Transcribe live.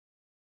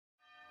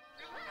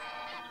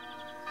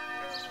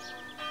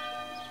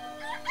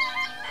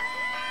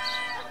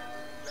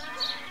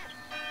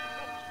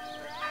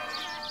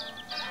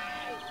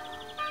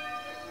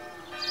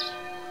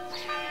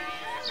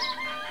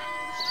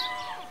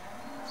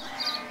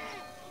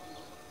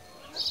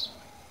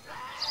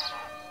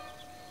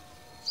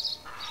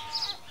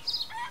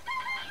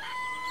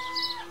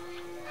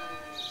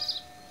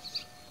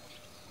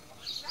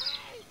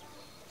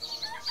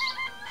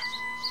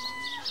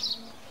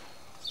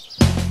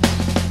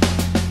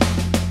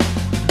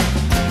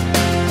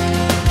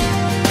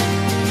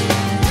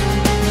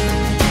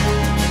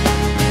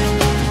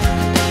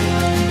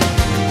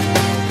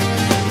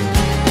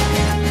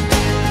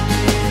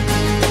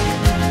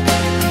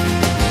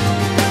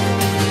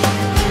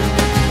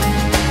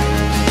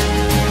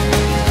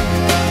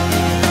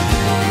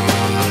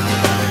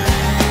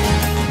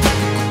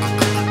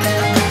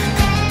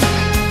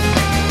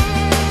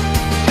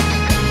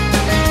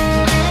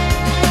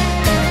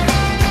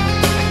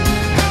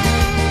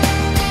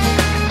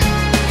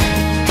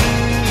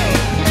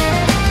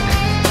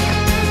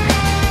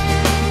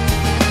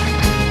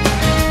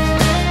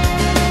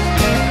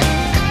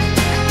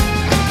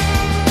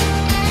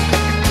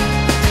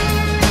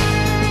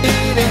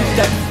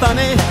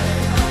honey.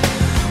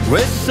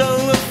 We're so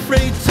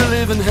afraid to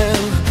live in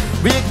hell.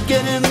 We're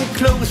getting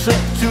closer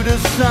to the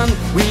sun.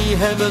 We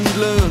haven't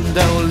learned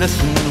our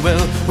lesson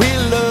well. We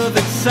love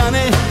it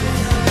sunny,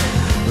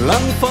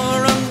 long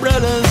for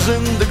umbrellas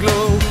in the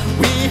glow.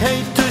 We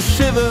hate to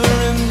shiver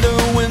in the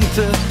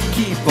winter,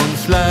 keep on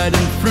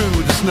sliding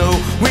through the snow.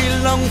 We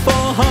long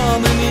for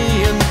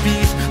harmony and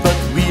peace, but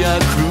we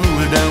are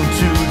cruel down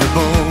to the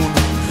bone.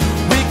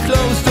 We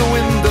close the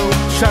window,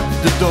 shut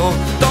the door,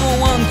 don't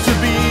want to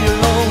be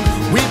alone.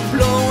 We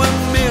blow a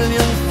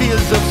million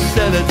fields of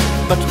salad,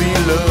 but we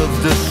love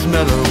the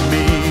smell of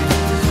meat.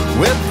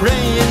 We're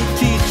praying,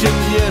 teaching,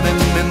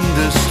 yelling in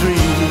the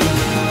street.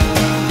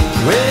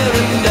 We're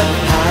in the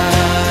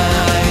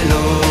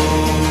high-low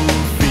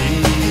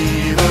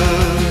fever,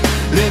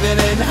 living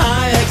in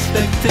high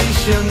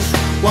expectations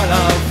while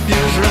our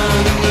fears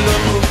running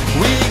low.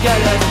 We got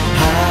that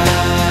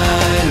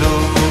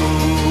high-low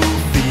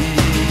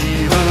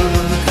fever,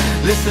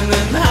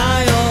 listening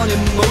high on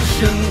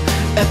emotion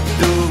at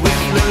the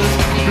whistlers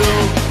blow.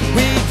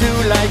 We do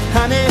like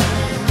honey,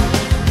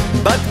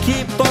 but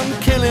keep on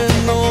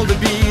killing all the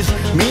bees.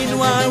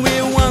 Meanwhile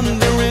we're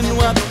wondering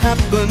what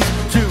happened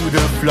to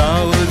the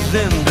flowers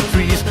and the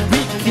trees.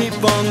 We keep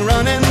on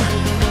running,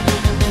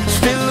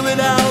 still with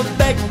our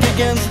back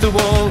against the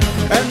wall,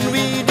 and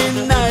we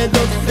deny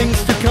the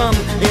things to come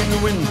in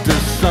winter,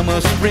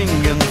 summer, spring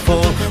and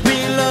fall. We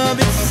love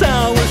it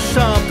sour,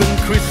 sharp and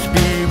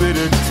crispy, with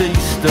a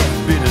taste of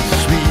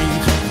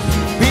bittersweet.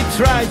 We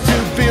try to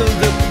build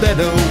a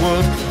better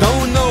world,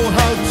 don't know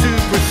how to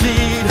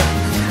proceed.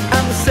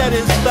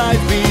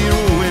 Unsatisfied we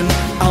ruin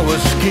our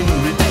skin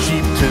with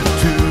cheap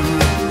tattoo.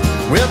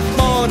 We're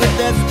bored of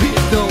that, we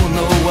don't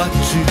know what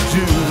to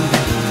do.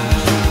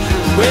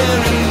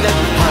 We're in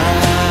that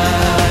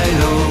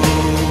high-low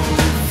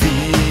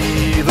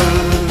fever,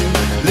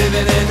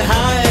 living in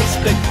high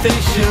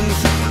expectations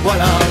while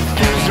our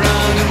fears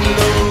running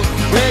low.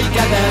 We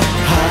got that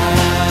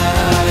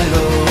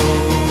high-low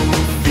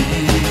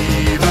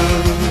fever,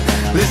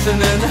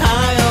 listening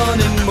high on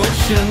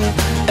emotion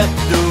at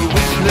the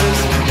whistlers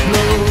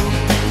blow.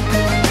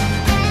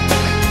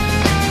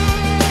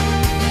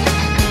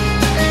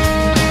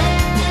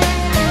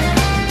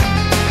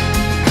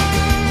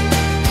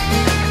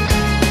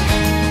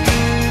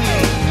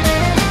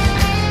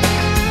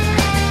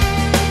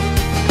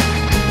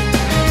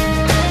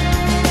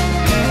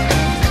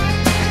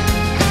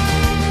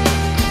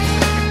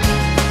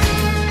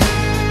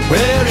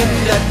 We're in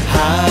that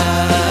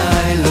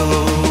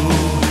high-low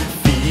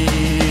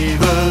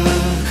fever,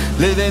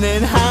 living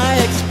in high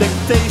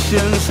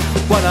expectations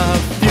while our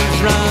fears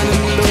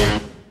running low.